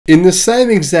In the same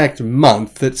exact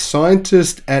month that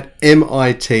scientists at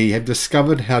MIT have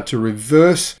discovered how to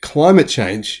reverse climate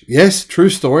change, yes, true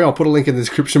story, I'll put a link in the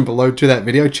description below to that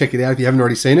video, check it out if you haven't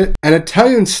already seen it, an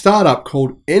Italian startup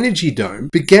called Energy Dome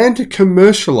began to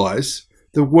commercialize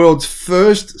the world's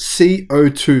first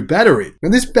CO2 battery. Now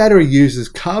this battery uses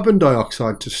carbon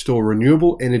dioxide to store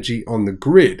renewable energy on the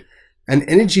grid, and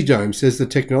Energy Dome says the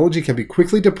technology can be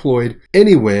quickly deployed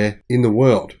anywhere in the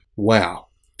world. Wow.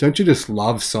 Don't you just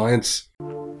love science?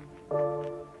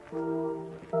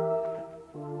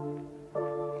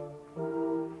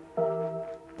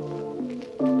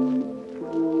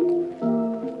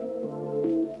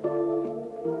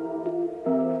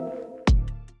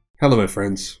 Hello my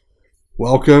friends,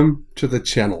 welcome to the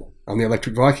channel. I'm the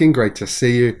Electric Viking, great to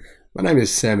see you. My name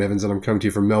is Sam Evans and I'm coming to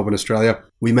you from Melbourne, Australia.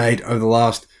 We made over the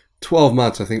last 12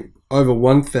 months, I think, over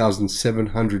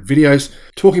 1,700 videos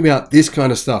talking about this kind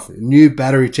of stuff, new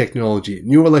battery technology,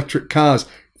 new electric cars.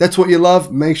 That's what you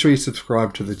love. Make sure you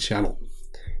subscribe to the channel.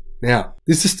 Now,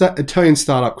 this Italian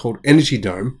startup called Energy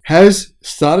Dome has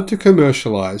started to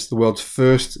commercialize the world's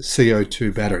first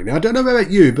CO2 battery. Now, I don't know about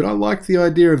you, but I like the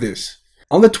idea of this.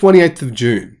 On the 28th of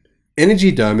June,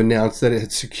 Energy Dome announced that it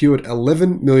had secured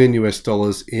 $11 million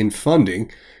in funding,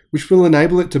 which will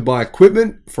enable it to buy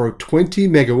equipment for a 20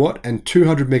 megawatt and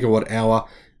 200 megawatt hour,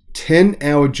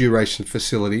 10-hour duration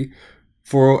facility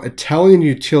for Italian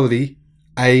utility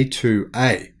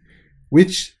A2A,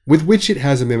 with which it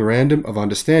has a memorandum of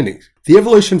understanding. The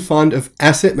Evolution Fund of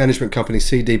asset management company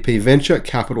CDP Venture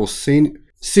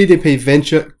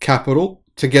Capital,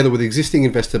 together with existing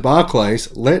investor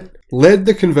Barclays, led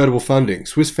the convertible funding.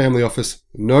 Swiss family office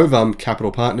Novum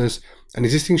Capital Partners, an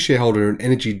existing shareholder in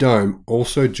Energy Dome,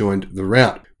 also joined the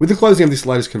round. With the closing of this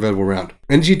latest convertible round,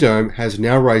 Energy Dome has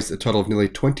now raised a total of nearly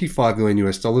 $25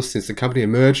 million since the company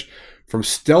emerged from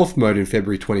stealth mode in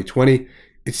February 2020.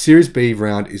 Its Series B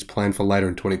round is planned for later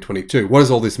in 2022. What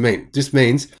does all this mean? This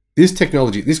means this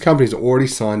company has already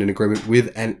signed an agreement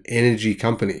with an energy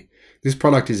company. This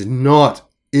product is not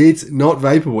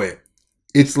vaporware.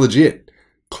 It's legit.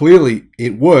 Clearly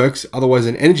it works, otherwise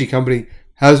an energy company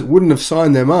wouldn't have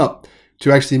signed them up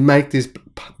to actually make this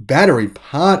battery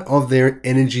part of their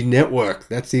energy network.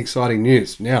 That's the exciting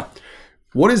news. Now,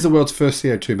 what is the world's first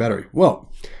CO2 battery?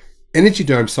 Well, Energy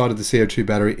Dome cited the CO2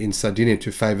 battery in Sardinia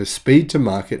to favor speed to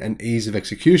market and ease of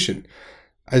execution,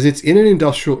 as it's in an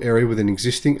industrial area with an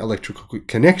existing electrical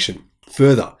connection.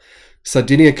 Further,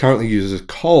 Sardinia currently uses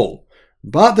coal,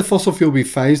 but the fossil fuel will be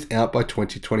phased out by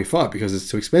 2025 because it's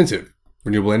too expensive.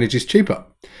 Renewable energy is cheaper.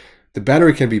 The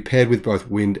battery can be paired with both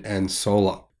wind and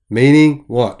solar. Meaning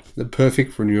what? The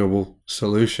perfect renewable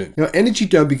solution. Now, Energy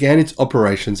Dome began its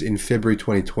operations in February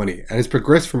 2020 and has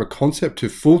progressed from a concept to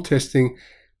full testing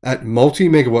at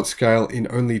multi-megawatt scale in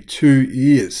only 2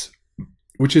 years,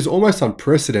 which is almost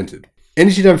unprecedented.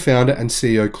 Energy Dome founder and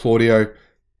CEO Claudio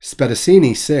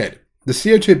Spadaccini said, "The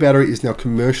CO2 battery is now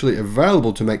commercially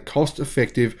available to make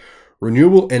cost-effective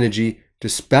renewable energy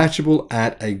dispatchable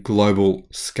at a global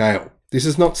scale." This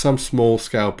is not some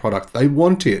small-scale product. They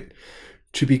want it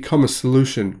to become a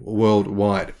solution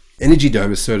worldwide. Energy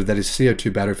Dome asserted that its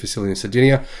CO2 battery facility in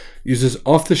Sardinia uses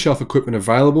off-the-shelf equipment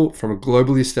available from a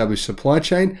globally established supply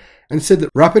chain, and said that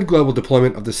rapid global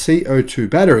deployment of the CO2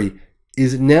 battery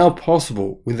is now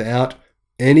possible without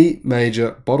any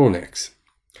major bottlenecks.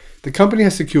 The company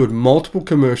has secured multiple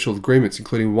commercial agreements,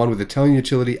 including one with Italian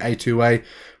utility A2A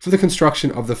for the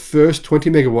construction of the first 20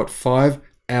 megawatt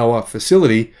 5-hour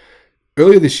facility.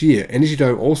 Earlier this year, Energy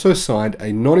Dome also signed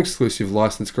a non-exclusive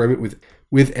license agreement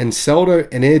with Ansaldo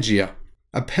Energia,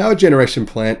 a power generation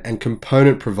plant and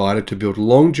component provider, to build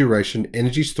long-duration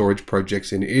energy storage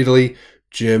projects in Italy,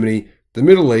 Germany, the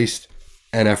Middle East,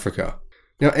 and Africa.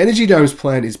 Now, Energy Dome's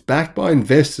plan is backed by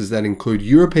investors that include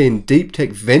European deep tech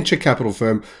venture capital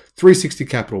firm 360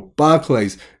 Capital,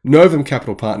 Barclays, Novum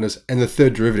Capital Partners, and the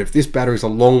Third Derivative. This battery is a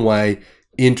long way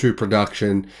into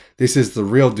production. This is the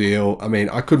real deal. I mean,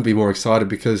 I couldn't be more excited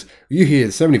because you hear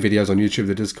so many videos on YouTube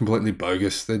that are just completely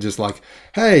bogus. They're just like,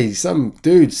 hey, some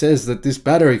dude says that this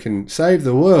battery can save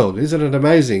the world. Isn't it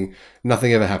amazing?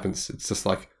 Nothing ever happens. It's just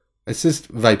like, it's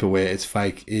just vaporware. It's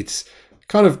fake. It's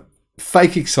kind of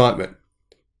fake excitement.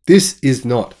 This is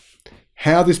not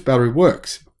how this battery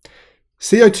works.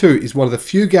 CO2 is one of the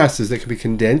few gases that can be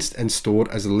condensed and stored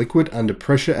as a liquid under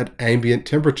pressure at ambient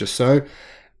temperature. So,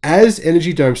 as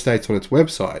Energy Dome states on its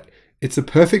website, it's a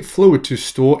perfect fluid to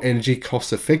store energy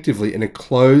cost effectively in a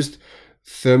closed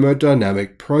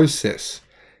thermodynamic process.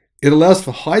 It allows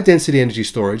for high density energy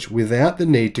storage without the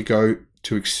need to go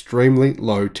to extremely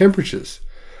low temperatures.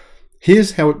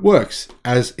 Here's how it works,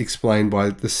 as explained by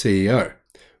the CEO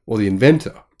or the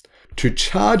inventor. To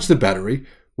charge the battery,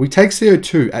 we take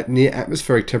CO2 at near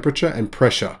atmospheric temperature and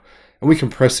pressure, and we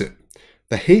compress it.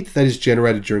 The heat that is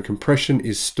generated during compression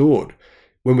is stored.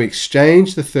 When we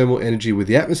exchange the thermal energy with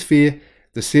the atmosphere,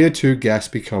 the CO2 gas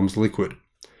becomes liquid.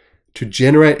 To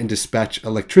generate and dispatch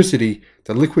electricity,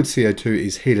 the liquid CO2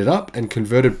 is heated up and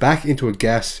converted back into a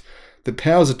gas that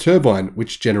powers a turbine,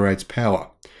 which generates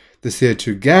power. The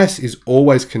CO2 gas is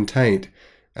always contained,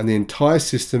 and the entire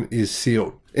system is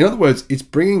sealed. In other words, it's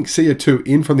bringing CO2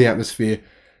 in from the atmosphere,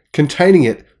 containing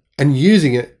it, and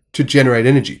using it to generate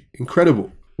energy.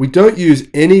 Incredible. We don't use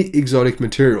any exotic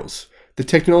materials. The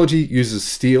technology uses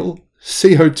steel,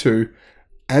 CO2,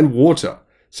 and water.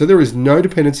 So there is no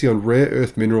dependency on rare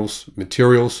earth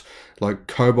materials like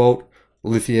cobalt,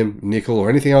 lithium, nickel, or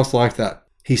anything else like that.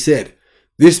 He said,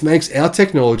 "This makes our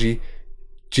technology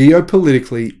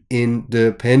geopolitically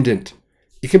independent.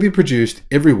 It can be produced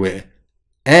everywhere,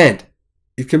 and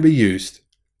it can be used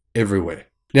everywhere."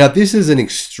 Now, this is an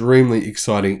extremely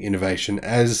exciting innovation,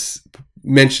 as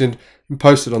mentioned and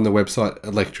posted on the website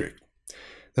Electric.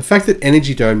 The fact that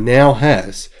Energy Dome now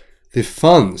has the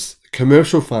funds,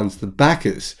 commercial funds, the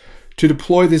backers, to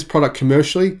deploy this product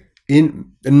commercially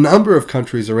in a number of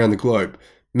countries around the globe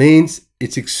means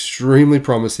it's extremely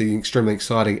promising, extremely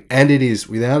exciting, and it is,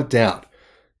 without a doubt,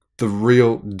 the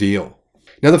real deal.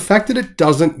 Now, the fact that it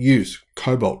doesn't use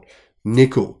cobalt,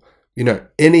 nickel,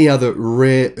 any other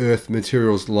rare earth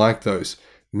materials like those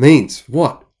means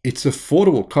what? It's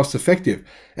affordable, cost effective,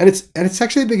 and it's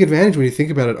actually a big advantage when you think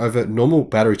about it over normal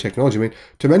battery technology. I mean,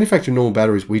 to manufacture normal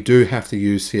batteries, we do have to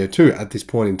use CO2 at this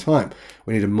point in time.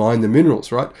 We need to mine the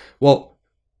minerals, right? Well,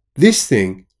 this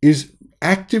thing is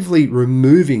actively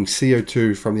removing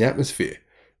CO2 from the atmosphere.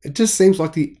 It just seems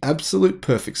like the absolute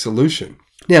perfect solution.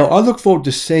 Now, I look forward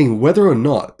to seeing whether or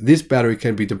not this battery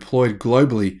can be deployed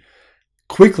globally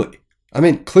quickly. I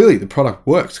mean, clearly the product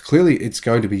works. Clearly it's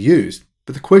going to be used.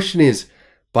 But the question is,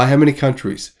 by how many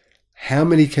countries? How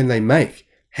many can they make?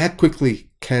 How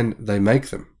quickly can they make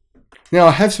them? Now,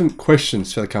 I have some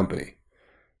questions for the company.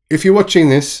 If you're watching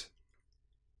this,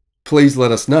 please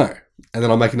let us know, and then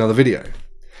I'll make another video.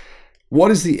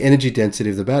 What is the energy density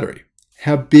of the battery?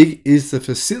 How big is the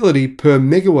facility per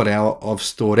megawatt hour of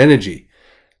stored energy?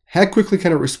 How quickly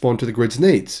can it respond to the grid's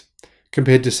needs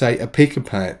compared to, say, a peaker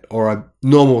plant or a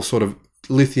normal sort of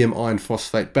lithium iron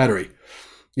phosphate battery?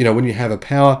 When you have a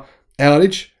power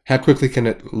outage, how quickly can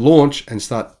it launch and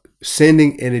start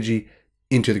sending energy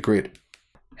into the grid?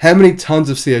 How many tons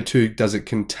of CO2 does it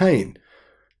contain?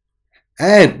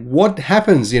 And what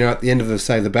happens, at the end of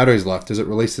the battery's life? Does it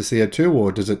release the CO2, or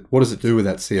what does it do with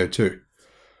that CO2?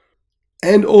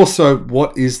 And also,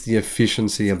 what is the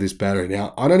efficiency of this battery?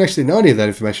 Now, I don't actually know any of that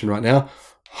information right now.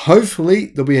 Hopefully,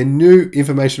 there'll be a new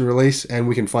information release and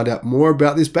we can find out more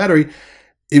about this battery,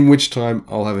 in which time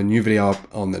I'll have a new video up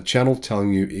on the channel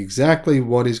telling you exactly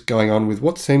what is going on with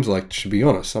what seems like, to be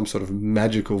honest, some sort of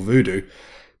magical voodoo.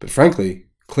 But frankly,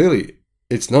 clearly,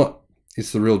 it's not.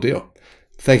 It's the real deal.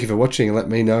 Thank you for watching, and let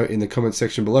me know in the comment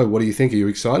section below. What do you think? Are you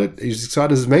excited? Are you as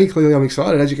excited as me? Clearly, I'm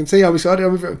excited. As you can see, I'm excited.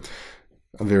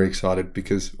 I'm very excited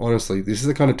because, honestly, this is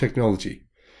the kind of technology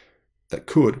that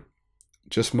could,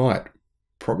 just might,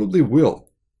 probably will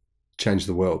change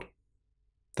the world.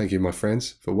 Thank you, my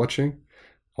friends, for watching.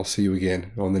 I'll see you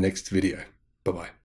again on the next video. Bye-bye.